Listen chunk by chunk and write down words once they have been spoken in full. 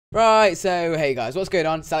Right, so hey guys, what's going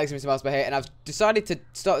on? It's Alex and Mr. Mouse here, and I've decided to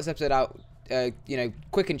start this episode out,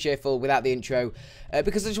 quick and cheerful without the intro,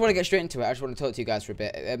 because I just want to get straight into it. I just want to talk to you guys for a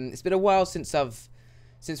bit. It's been a while since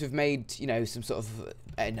we've made, some sort of,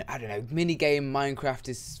 I don't know, mini game. Minecraft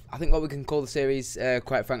is, I think, what we can call the series,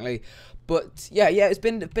 quite frankly. But yeah, it's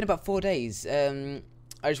been about 4 days. I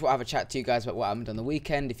just want to have a chat to you guys about what happened on the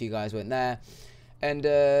weekend, if you guys weren't there,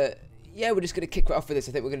 and yeah, we're just going to kick right off with this.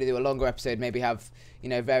 I think we're going to do a longer episode, maybe have,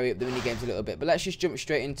 vary up the mini games a little bit. But let's just jump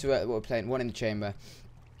straight into what we're playing, One in the Chamber.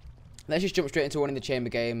 Let's just jump straight into One in the Chamber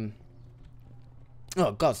game.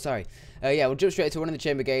 Oh, God, sorry. Yeah, we'll jump straight into One in the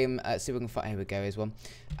Chamber game. See if we can find... Here we go, here's one.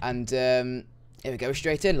 And here we go,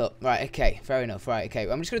 straight in, look. Right, okay, fair enough. Right,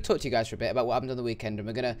 okay. I'm just going to talk to you guys for a bit about what happened on the weekend. And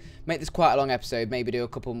we're going to make this quite a long episode, maybe do a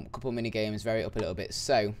couple mini games, vary it up a little bit.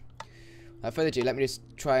 So, without further ado, let me just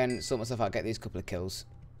try and sort myself out, get these couple of kills.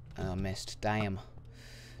 Oh, missed. Damn,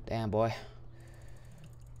 boy.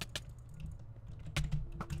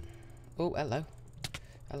 Oh, hello.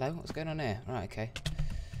 What's going on here? Right, okay.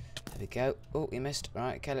 There we go. Oh, you missed.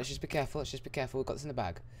 Right, okay, let's just be careful. We've got this in the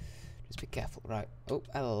bag. Just be careful. Right. Oh,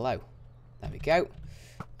 hello. There we go.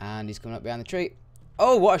 And he's coming up behind the tree.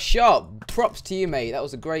 Oh, what a shot. Props to you, mate. That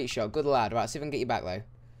was a great shot. Good lad. Right, see if I can get you back, though.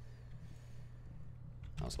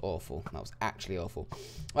 That was awful. That was actually awful.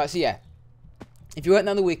 Right, so yeah. If you weren't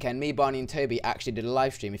there on the weekend, me, Barney, and Toby actually did a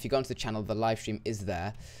live stream. If you go onto the channel, the live stream is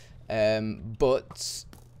there. But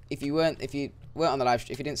if you weren't on the live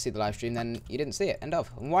stream, if you didn't see the live stream, then you didn't see it. End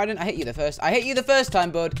of. And why didn't I hit you the first? I hit you the first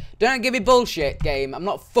time, bud. Don't give me bullshit, game. I'm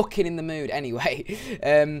not fucking in the mood anyway.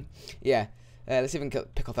 Yeah. Let's see if we can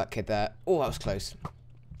pick off that kid there. Oh, that was close.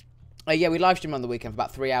 Yeah, we live streamed on the weekend for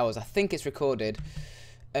about 3 hours. I think it's recorded.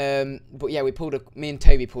 But yeah, me and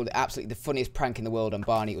Toby pulled absolutely the funniest prank in the world on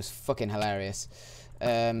Barney. It was fucking hilarious.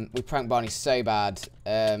 We pranked Barney so bad.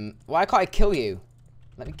 Why can't I kill you?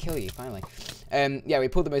 Let me kill you, finally. Yeah, we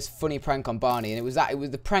pulled the most funny prank on Barney, and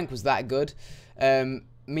the prank was that good.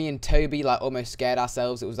 Me and Toby, like, almost scared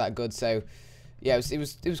ourselves. It was that good, so yeah, it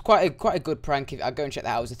was quite a good prank. I'll go and check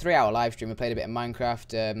that out. It was a 3-hour live stream. We played a bit of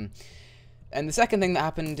Minecraft. And the second thing that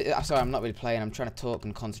happened, sorry, I'm not really playing. I'm trying to talk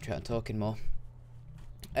and concentrate on talking more.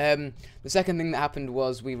 The second thing that happened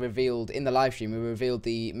was we revealed in the live stream,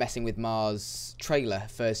 the Messing with Mars trailer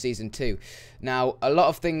for season 2. Now, a lot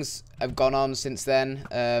of things have gone on since then.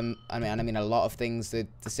 I mean a lot of things. The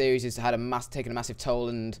series has had taken a massive toll,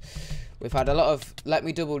 and we've had a lot of.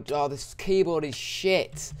 Oh, this keyboard is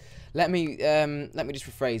shit. Let me just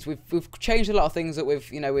rephrase. We've changed a lot of things that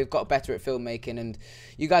we've got better at filmmaking, and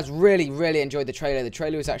you guys really enjoyed the trailer. The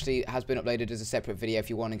trailer has been uploaded as a separate video. If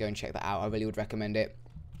you want to go and check that out, I really would recommend it.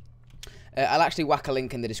 I'll actually whack a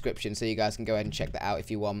link in the description so you guys can go ahead and check that out if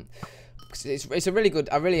you want. It's a really good.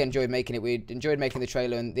 I really enjoyed making it. We enjoyed making the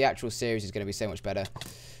trailer, and the actual series is going to be so much better.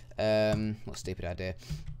 What a stupid idea.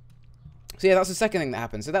 So yeah, that's the second thing that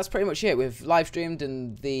happened. So that's pretty much it. We've live streamed,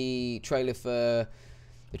 and the trailer for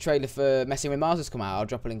Messing with Mars has come out. I'll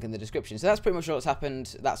drop a link in the description. So that's pretty much what's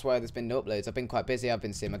happened. That's why there's been no uploads. I've been quite busy. I've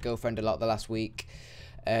been seeing my girlfriend a lot the last week.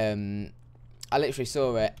 I literally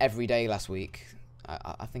saw her every day last week.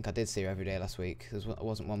 I think I did see her every day last week. There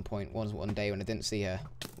wasn't one day when I didn't see her.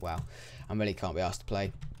 Wow, I really can't be asked to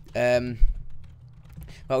play. Well,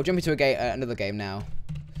 we'll jump into another game now.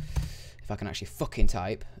 If I can actually fucking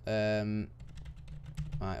type. Right,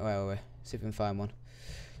 where are we? See if we can find one.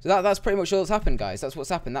 So that's pretty much all that's happened, guys. That's what's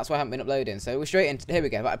happened. That's why I haven't been uploading. So we're straight into... Here we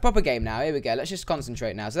go. Right, proper game now. Here we go. Let's just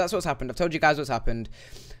concentrate now. So that's what's happened. I've told you guys what's happened.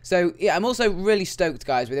 So, yeah, I'm also really stoked,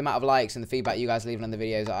 guys, with the amount of likes and the feedback you guys are leaving on the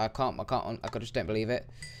videos. I just don't believe it.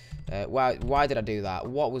 Why did I do that?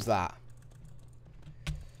 What was that?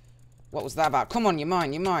 What was that about? Come on, you're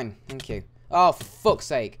mine. Thank you. Oh, for fuck's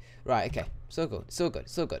sake. Right, okay. So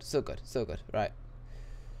good. Right.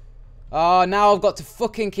 Oh, now I've got to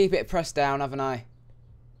fucking keep it pressed down, haven't I?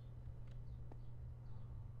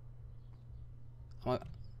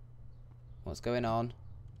 What's going on?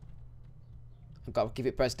 I've got to keep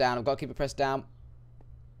it pressed down.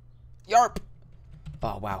 Yarp!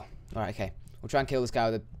 Oh, wow. Alright, okay. We'll try and kill this guy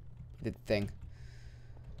with the thing.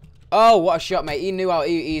 Oh, what a shot, mate. He knew how...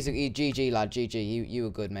 He's GG, lad. GG. You were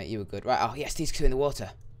good, mate. You were good. Right. Oh, yes. These two in the water.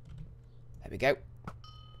 There we go.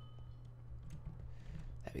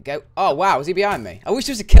 There we go. Oh, wow. Is he behind me? I wish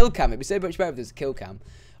there was a kill cam. It'd be so much better if there was a kill cam.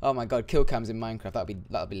 Oh, my God. Kill cams in Minecraft.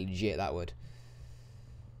 That'd be legit, that would.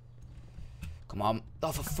 Come on.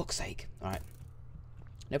 Oh, for fuck's sake. Alright.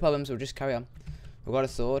 No problems. We'll just carry on. We've got a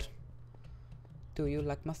sword. Do you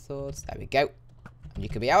like my swords? There we go. And you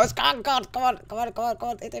can be ours. Come on. Come on.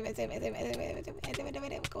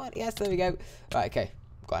 Yes, there we go. Right, okay.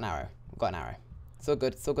 We've got an arrow. So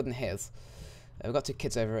good. So good in his. We've got 2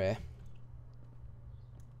 kids over here.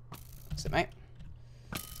 That's it, mate.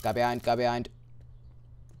 Guy behind, guy behind.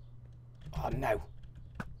 Oh, no.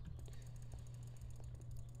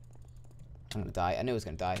 I'm gonna die. I knew I was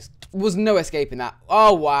gonna die. There was no escaping that.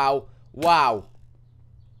 Oh, wow. Wow.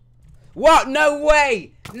 What? No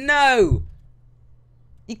way! No!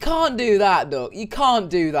 You can't do that, Duck. You can't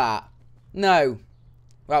do that. No.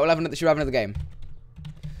 Right, we'll have another. Should we have another game?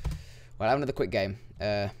 We'll have another quick game.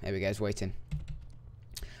 Here we go. It's waiting.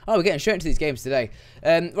 Oh, we're getting straight into these games today.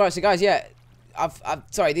 Right, so guys, yeah.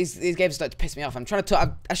 Sorry, these games start to piss me off. I'm trying to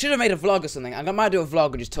talk. I should have made a vlog or something. I might do a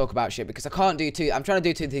vlog and just talk about shit because I can't do two. I'm trying to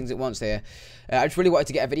do 2 things at once here. I just really wanted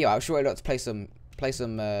to get a video. I was sure I'd like to play some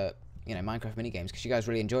you know, Minecraft mini games because you guys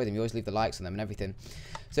really enjoy them. You always leave the likes on them and everything.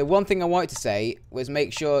 So one thing I wanted to say was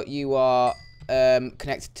make sure you are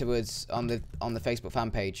connected to us on the Facebook fan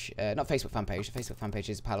page. Not Facebook fan page. The Facebook fan page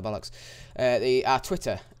is a pile of bollocks. Our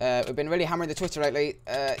Twitter. We've been really hammering the Twitter lately.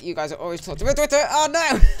 You guys are always talking about Twitter. Oh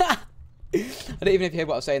no! I don't even know if you hear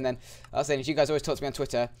what I was saying then. I was saying is you guys always talk to me on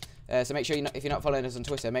Twitter. So make sure if you're not following us on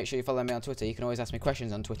Twitter, make sure you follow me on Twitter. You can always ask me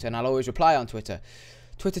questions on Twitter, and I'll always reply on Twitter.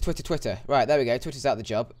 Twitter. Right, there we go. Twitter's out the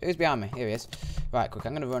job. Who's behind me? Here he is. Right, quick.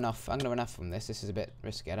 I'm gonna run off. I'm gonna run off from this. This is a bit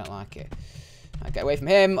risky. I don't like it. Right, get away from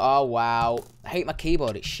him. Oh wow. I hate my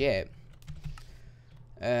keyboard. It's shit.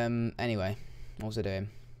 Anyway, what was I doing?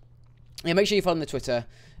 Yeah, make sure you follow me on Twitter.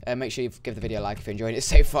 Make sure you give the video a like if you're enjoying it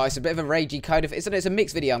so far. It's a bit of a ragey kind of. It's a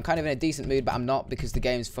mixed video. I'm kind of in a decent mood, but I'm not because the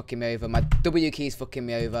game's fucking me over. My W key's fucking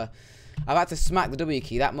me over. I've had to smack the W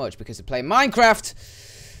key that much because of playing Minecraft.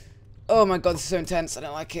 Oh my god, this is so intense. I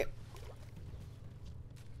don't like it.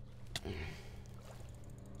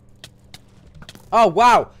 Oh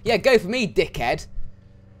wow. Yeah, go for me, dickhead.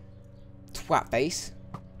 Twat face.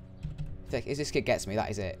 If this kid gets me,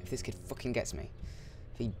 that is it. If this kid fucking gets me.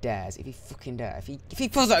 If he dares. If he fucking dares. If he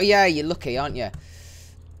pulls out. Yeah, you're lucky, aren't you?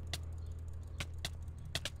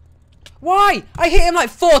 Why? I hit him like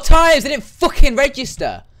 4 times. They didn't fucking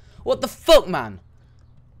register. What the fuck, man?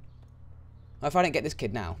 Well, if I don't get this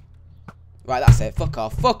kid now. Right, that's it. Fuck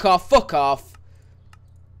off. Fuck off. Fuck off.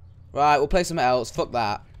 Right, we'll play something else. Fuck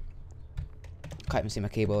that. Can't even see my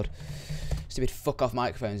keyboard. Stupid fuck off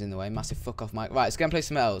microphone's in the way. Massive fuck off mic. Right, let's go and play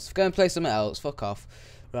something else. Go and play something else. Fuck off.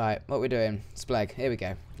 Right, what we're doing? Splegg. Here we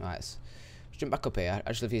go. Right, let's jump back up here. I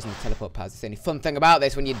just love using the teleport pads. It's the only fun thing about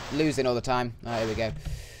this when you're losing all the time. Right, here we go.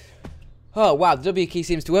 Oh, wow. The W key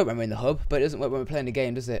seems to work when we're in the hub, but it doesn't work when we're playing the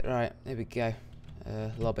game, does it? Right, here we go.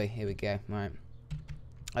 Lobby. Here we go. Right.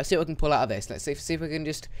 Let's see what we can pull out of this. Let's see if we can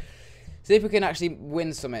just... See if we can actually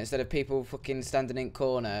win something instead of people fucking standing in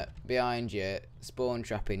corner behind you, spawn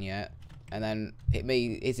trapping you, and then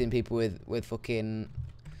hitting people with fucking...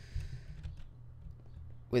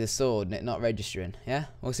 with a sword and it not registering, yeah?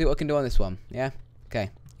 We'll see what I can do on this one, yeah?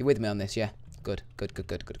 Okay, you're with me on this, yeah? Good.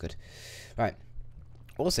 Right.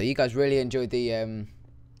 Also, you guys really enjoyed the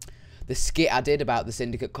skit I did about the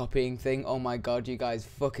Syndicate copying thing. Oh my god, you guys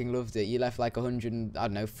fucking loved it. You left like 100, I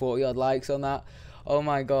don't know, 40 odd likes on that. Oh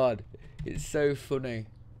my god. It's so funny.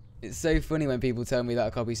 It's so funny when people tell me that I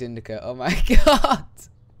copy Syndicate. Oh my god.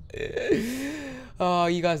 Oh,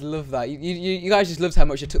 you guys love that. You guys just loved how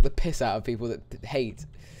much I took the piss out of people that hate.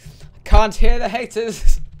 I can't hear the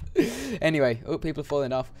haters. Anyway, oh, people are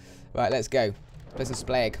falling off. Right, let's go. Play some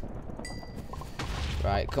Splegg.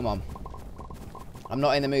 Right, come on. I'm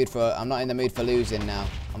not in the mood for losing now.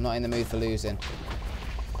 I'm not in the mood for losing.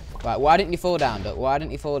 Right, why didn't you fall down, Duck? Why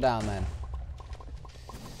didn't you fall down then?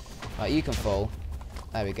 Right, you can fall.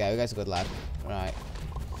 There we go. You guys are good lad. Right.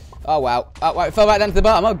 Oh wow. Oh wow, it fell back down to the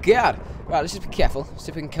bottom. Oh god. Right, let's just be careful. See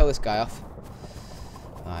if we can kill this guy off.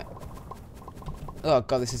 Right. Oh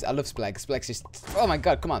god, this is... I love Splegg. Splegg's just... Oh my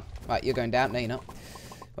god, come on. Right, you're going down. No, you're not.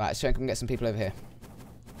 Right, let's try and get some people over here.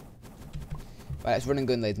 Right, let's run and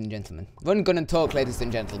gun, ladies and gentlemen. Run, gun and talk, ladies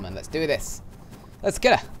and gentlemen. Let's do this. Let's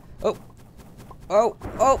get her. Oh. Oh,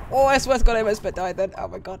 oh, oh, I swear to god I almost died then. Oh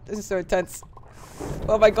my god, this is so intense.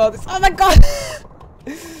 Oh my god, this... Oh my god!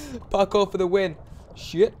 Parkour for the win.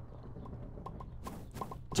 Shit.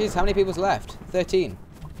 Jeez, how many people's left? 13.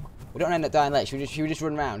 We don't end up dying late. Should we just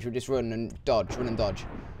run around? Should we just run and dodge? Run and dodge.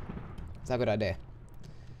 Is that a good idea?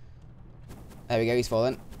 There we go, he's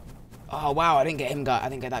fallen. Oh wow, I didn't get him guy. I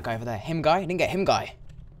didn't get that guy over there. Him guy? I didn't get him guy.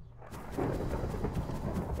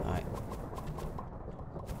 Right.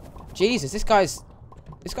 Jesus, this guy's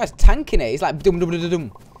tanking it. He's like dum dum dum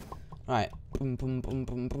dum. Right. Boom boom boom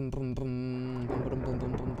boom boom boom boom boom boom boom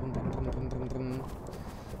boom boom boom boom boom boom.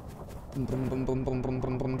 Boom boom boom boom boom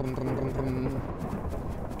boom boom boom boom boom boom.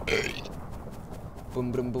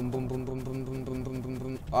 Boom boom boom boom boom boom boom boom boom boom boom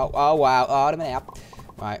boom. Oh wow. Oh, wait a minute.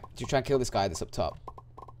 Right. Do you try and kill this guy that's up top?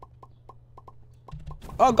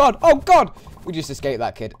 Oh god! Oh god! We just escaped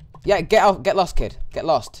that kid. Yeah, get out. Get lost, kid. Get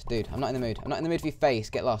lost, dude. I'm not in the mood. I'm not in the mood for your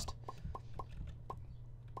face. Get lost.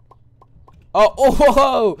 Oh,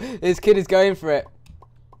 oh! This kid is going for it.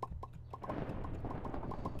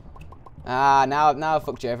 Ah, now I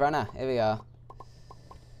fucked you over, Anna. Here we are.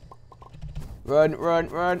 Run, run,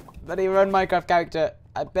 run. Bloody run, Minecraft character.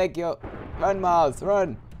 I beg you. Run, Mars,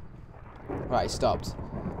 run. Right, he stopped.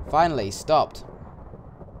 Finally, he stopped.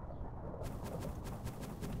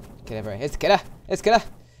 Kid over here. Here's the killer. Here's the killer.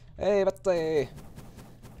 Hey, buddy.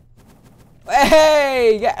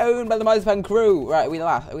 Hey! Get owned by the Marzipan crew. Right, are we the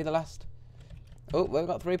last? Are we the last? Oh, we've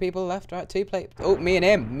got 3 people left. Right, 2 plate. Oh, me and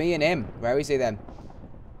him. Me and him. Where is he then?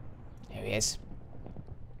 Here he is.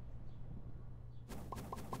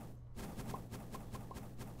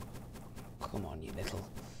 Come on, you little.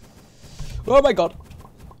 Oh my god.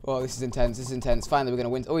 Oh, this is intense. This is intense. Finally, we're going to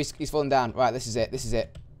win. Oh, he's fallen down. Right, this is it. This is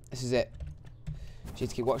it. This is it. Just need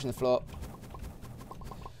to keep watching the floor.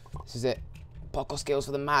 This is it. Parkour skills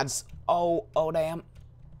for the mads. Oh, oh damn.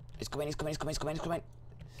 He's coming, he's coming, he's coming, he's coming, he's coming.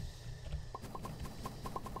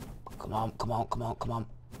 Come on, come on, come on, come on.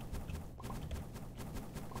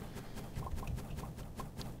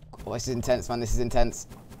 Oh, this is intense, man. This is intense.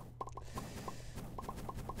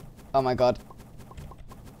 Oh my god.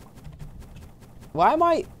 Why am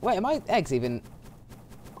I... Wait, are my eggs even...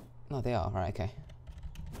 No, they are. Right, okay.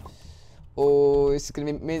 Oh, this is going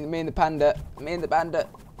to be me and the panda. Me and the panda.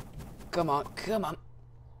 Come on, come on.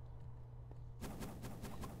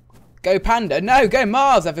 Go panda. No, go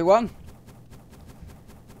Mars, everyone.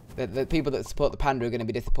 The people that support the panda are going to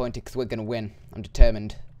be disappointed because we're going to win. I'm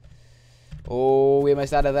determined. Oh, we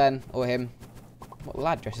almost had her then. Or him. What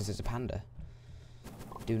lad dresses as a panda?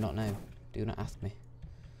 Do not know. Do not ask me.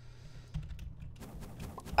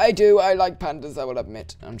 I do. I like pandas, I will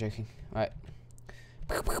admit. I'm joking. Right.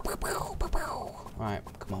 Right,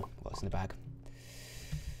 come on. What's in the bag?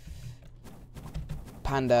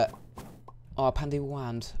 Panda. Oh, panda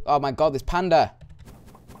wand. Oh my god, this panda.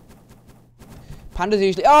 Pandas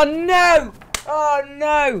usually... Oh no! Oh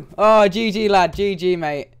no! Oh, GG lad. GG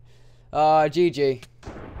mate. Oh, GG.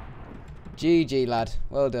 GG lad.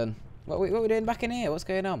 Well done. What are we doing back in here? What's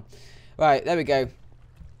going on? Right, there we go.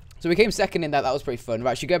 So we came second in that. That was pretty fun.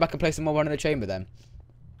 Right, should we go back and play some more One in the Chamber then?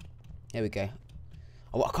 Here we go.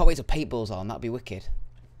 Oh, I can't wait till paintball's on. That'd be wicked.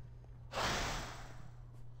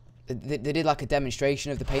 They did like a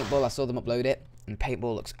demonstration of the paintball. I saw them upload it. And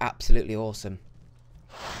paintball looks absolutely awesome.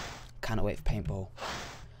 Cannot wait for paintball.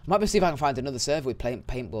 I might be see if I can find another server with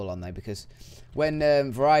paintball on though, because when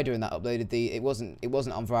Verida and that uploaded it wasn't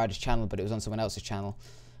on Verida's channel, but it was on someone else's channel.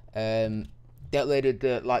 They uploaded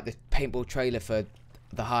the paintball trailer for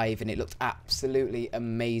the Hive, and it looked absolutely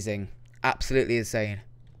amazing, absolutely insane,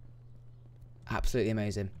 absolutely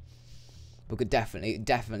amazing. But we're definitely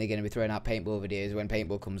going to be throwing out paintball videos when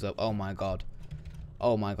paintball comes up. Oh my god,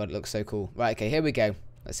 it looks so cool. Right, okay, here we go.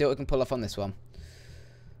 Let's see what we can pull off on this one.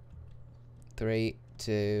 3,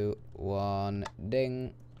 2, 1,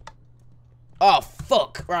 ding. Oh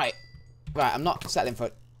fuck! Right, I'm not settling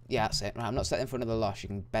for. Yeah, that's it. Right, I'm not settling for another loss. You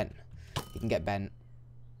can bend. You can get bent.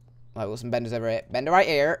 Right, we've got some benders over here. Bender right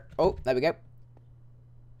here. Oh, there we go.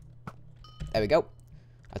 There we go.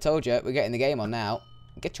 I told you, we're getting the game on now.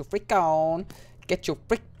 Get your freak on. Get your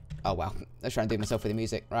freak. Oh wow, let's try and do myself with the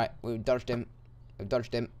music. Right, we've dodged him. We've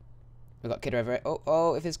dodged him. We've got Kid over here.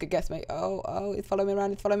 Oh, if this kid gets me. Oh, he's following me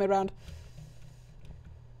around. He's following me around.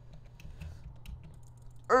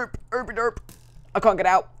 Erpy derp. I can't get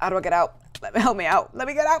out. How do I get out? Help me out. Let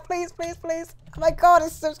me get out, please, please, please. Oh my god,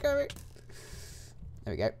 it's so scary.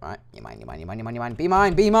 There we go. Right. You mine. Be mine.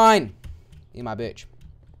 Be mine. You my bitch.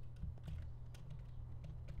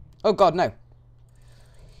 Oh god, no.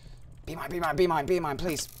 Be mine,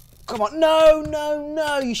 please. Come on.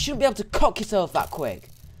 No. You shouldn't be able to cock yourself that quick.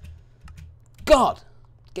 God.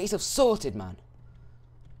 Get yourself sorted, man.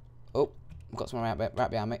 Oh, I've got someone right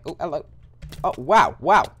behind me. Oh, hello. Oh, wow.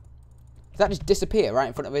 Does that just disappear right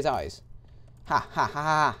in front of his eyes?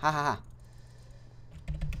 Ha.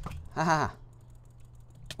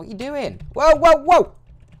 What are you doing? Whoa. Whoa,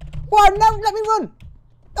 no, let me run.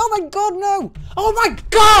 Oh my god, no. Oh my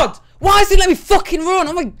god. Why does it let me fucking run?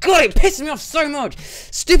 Oh my god, it pisses me off so much.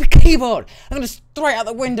 Stupid keyboard. I'm going to throw it out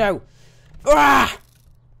the window. Ah!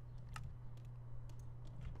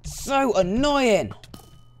 So annoying.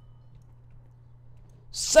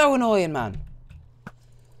 So annoying, man.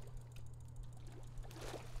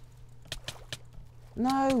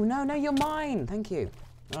 No, you're mine. Thank you.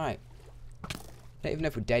 Alright. I don't even know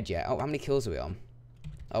if we're dead yet. Oh, how many kills are we on?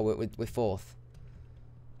 Oh, we're fourth.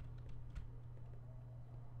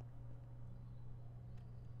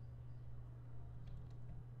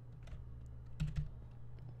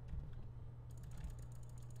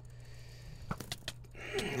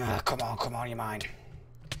 Come on, you mind.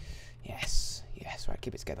 Yes, yes, right,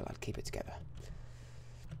 keep it together, lad, keep it together.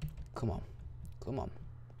 Come on, come on.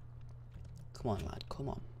 Come on, lad, come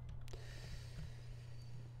on.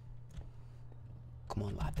 Come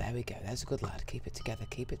on, lad, there we go, there's a good lad. Keep it together,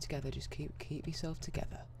 just keep yourself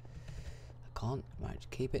together. I can't, right,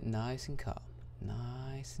 just keep it nice and calm.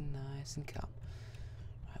 Nice and calm.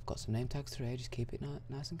 Right, I've got some name tags through here, just keep it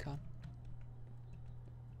nice and calm.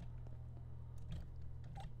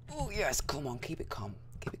 Oh, yes, come on, keep it calm.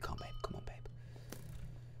 Keep it calm, babe. Come on, babe.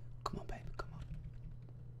 Come on, babe. Come on.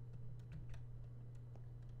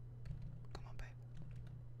 Come on, babe.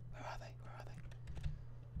 Where are they? Where are they?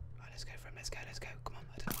 Right, let's go for him. Let's go. Come on,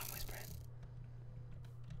 I don't mind whispering.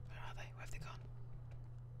 Where are they? Where have they gone?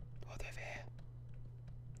 Oh, they're over here.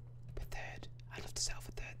 A third. I'd love to settle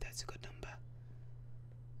for third. That's a good number.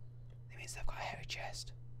 It means they've got a hairy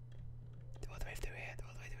chest. They're all the way through here. They're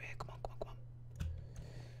all the way through here. Come on, come on, come on.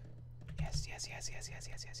 Yes.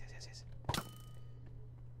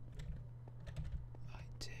 Right,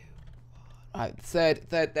 2, 1. Right, third,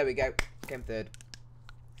 there we go. Came third.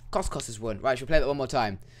 Cost has won. Right, should we play that one more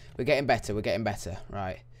time? We're getting better,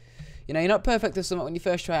 right. You know, you're not perfect at something when you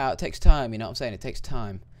first try out. It takes time, you know what I'm saying? It takes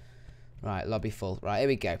time. Right, lobby full. Right, here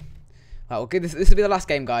we go. Right, we'll give this will be the last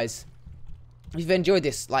game, guys. If you've enjoyed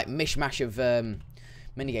this, like, mishmash of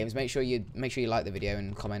mini games, make sure you like the video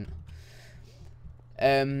and comment.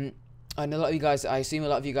 And a lot of you guys, I assume a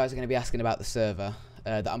lot of you guys are going to be asking about the server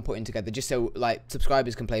that I'm putting together, just so like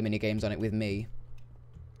subscribers can play mini games on it with me,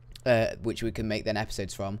 which we can make then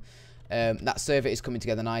episodes from. That server is coming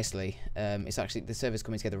together nicely. It's actually, the server's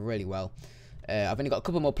coming together really well. I've only got a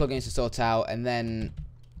couple more plugins to sort out, and then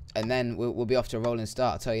we'll be off to a rolling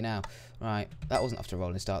start. I'll tell you now. Right, that wasn't off to a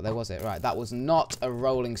rolling start, there was it? Right, that was not a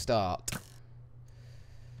rolling start.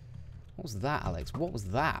 What was that, Alex? What was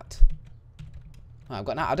that? Right, I've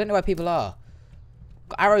got now. I don't know where people are.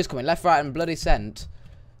 Got arrows coming left, right, and bloody scent.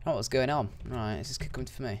 I don't know what's going on. Right, is this kid coming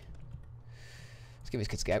for me? Let's give this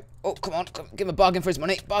kid a go. Oh, come on, give him a bargain for his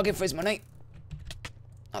money. Bargain for his money.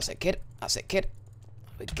 That's it, kid. That's it, kid.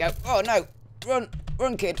 There we go. Oh no!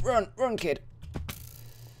 Run, kid. Run, kid.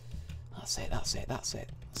 That's it. That's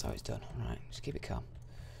how it's done. Right, just keep it calm.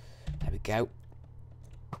 There we go.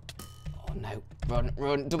 Oh no!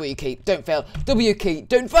 Run! W key. Don't fail. W key.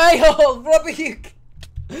 Don't fail. W key.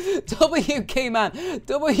 W key, man.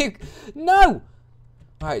 No!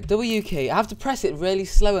 Right, W key. I have to press it really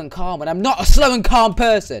slow and calm, and I'm not a slow and calm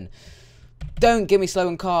person. Don't give me slow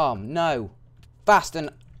and calm. No. Fast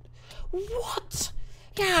and... What?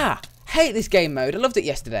 Yeah. Hate this game mode. I loved it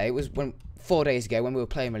yesterday. It was 4 days ago when we were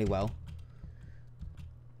playing really well.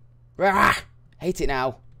 Rah! Hate it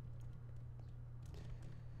now.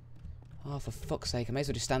 Oh, for fuck's sake. I may as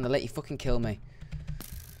well just stand there and let you fucking kill me.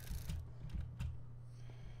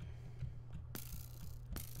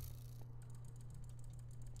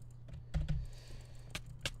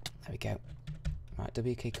 There we go. Right,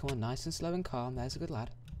 W key, come on, nice and slow and calm. There's a good lad.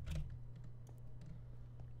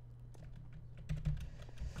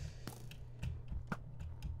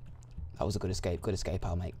 That was a good escape. Good escape,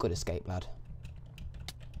 Al, mate. Good escape, lad.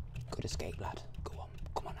 Good escape, lad. Go on.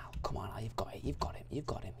 Come on, Al. Come on, Al. You've got it. You've got him. You've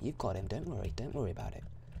got him. You've got him. Don't worry. Don't worry about it.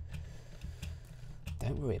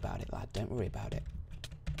 Don't worry about it, lad. Don't worry about it.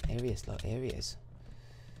 Here he is, look. Here he is.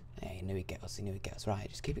 Yeah, he knew he'd get us. He knew he'd get us. Right,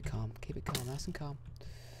 just keep it calm. Keep it calm. Nice and calm.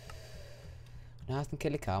 Nice and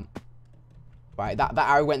kill it calm. Right, that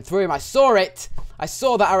arrow went through him. I saw it. I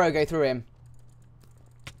saw that arrow go through him.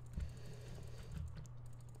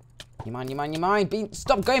 You mind?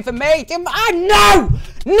 Stop going for me. No!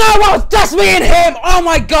 No, I was just me and him. Oh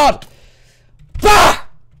my god. Bah!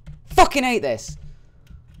 Fucking hate this.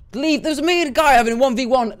 Leave. There's me and a guy having a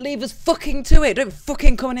 1v1. Leave us fucking to it. Don't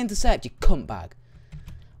fucking come and intercept, you cunt bag.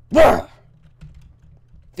 Bah!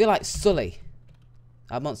 Feel like Sully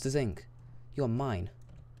at Monsters Inc. You're mine.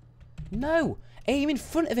 No! Aim in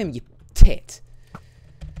front of him, you tit.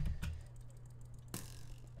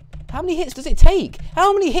 How many hits does it take?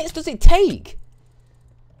 How many hits does it take?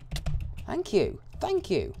 Thank you. Thank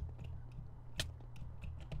you.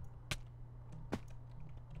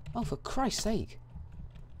 Oh, for Christ's sake.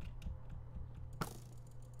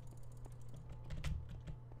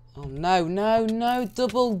 Oh, no.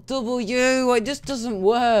 Double W. It just doesn't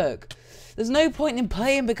work. There's no point in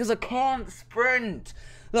playing because I can't sprint.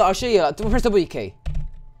 Look, I'll show you. Like, press W key.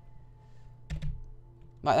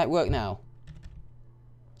 Might that work now?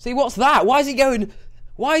 See, what's that? Why is he going...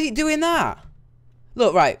 Why is he doing that?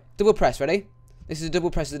 Look, right. Double press. Ready? This is a double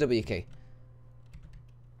press of the W key.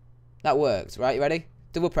 That worked, right? You ready?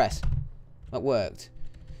 Double press. That worked.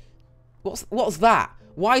 What's that?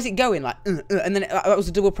 Why is it going like, and then that was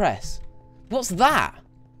a double press? What's that?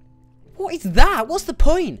 What is that? What's the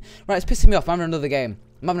point? Right, it's pissing me off. I'm having another game.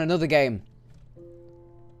 I'm having another game.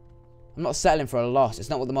 I'm not settling for a loss. It's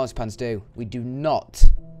not what the Morsepans do. We do not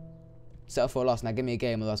settle for a loss. Now give me a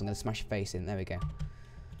game, otherwise I'm going to smash your face in. There we go.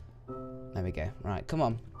 There we go. Right, come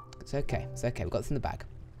on. It's okay. It's okay. We've got this in the bag.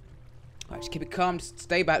 Right, just keep it calm. Just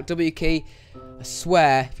stay back. W key. I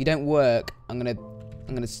swear, if you don't work, I'm gonna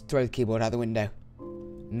throw the keyboard out the window.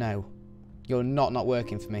 No, you're not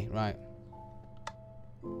working for me. Right.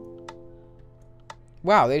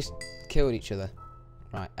 Wow, they just killed each other.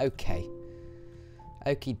 Right. Okay.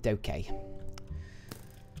 Okie dokie.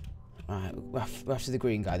 Right, we're after the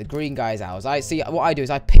green guy. The green guy is ours. What I do is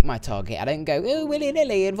I pick my target. I don't go, oh,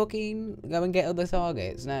 willy-nilly, and fucking go and get other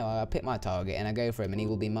targets. No, I pick my target and I go for him and he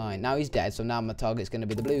will be mine. Now he's dead, so now my target's going to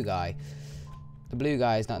be the blue guy. The blue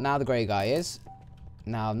guy is not. Now the grey guy is.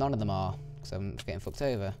 Now none of them are, because I'm getting fucked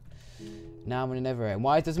over. Now I'm running over it.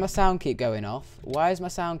 Why does my sound keep going off? Why is my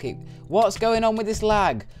sound keep... What's going on with this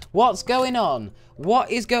lag? What's going on? Why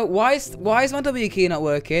is my W key not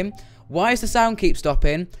working? Why does the sound keep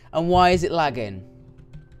stopping? And why is it lagging?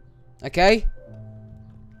 Okay?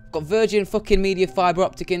 Got Virgin fucking Media fibre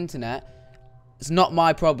optic internet. It's not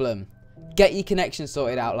my problem. Get your connection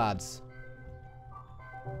sorted out, lads.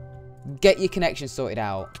 Get your connection sorted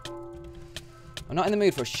out. I'm not in the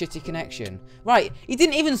mood for a shitty connection. Right, he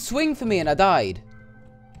didn't even swing for me and I died.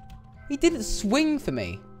 He didn't swing for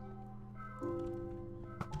me.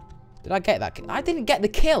 Did I get that? I didn't get the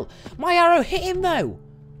kill. My arrow hit him though.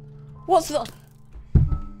 What's the...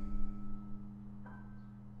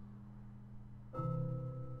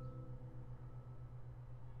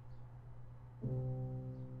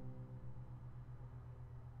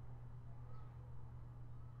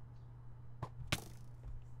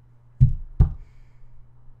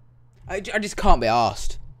 I just can't be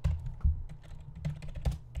arsed.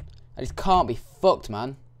 I just can't be fucked,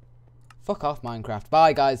 man. Fuck off, Minecraft.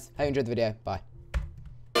 Bye, guys. Hope you enjoyed the video. Bye.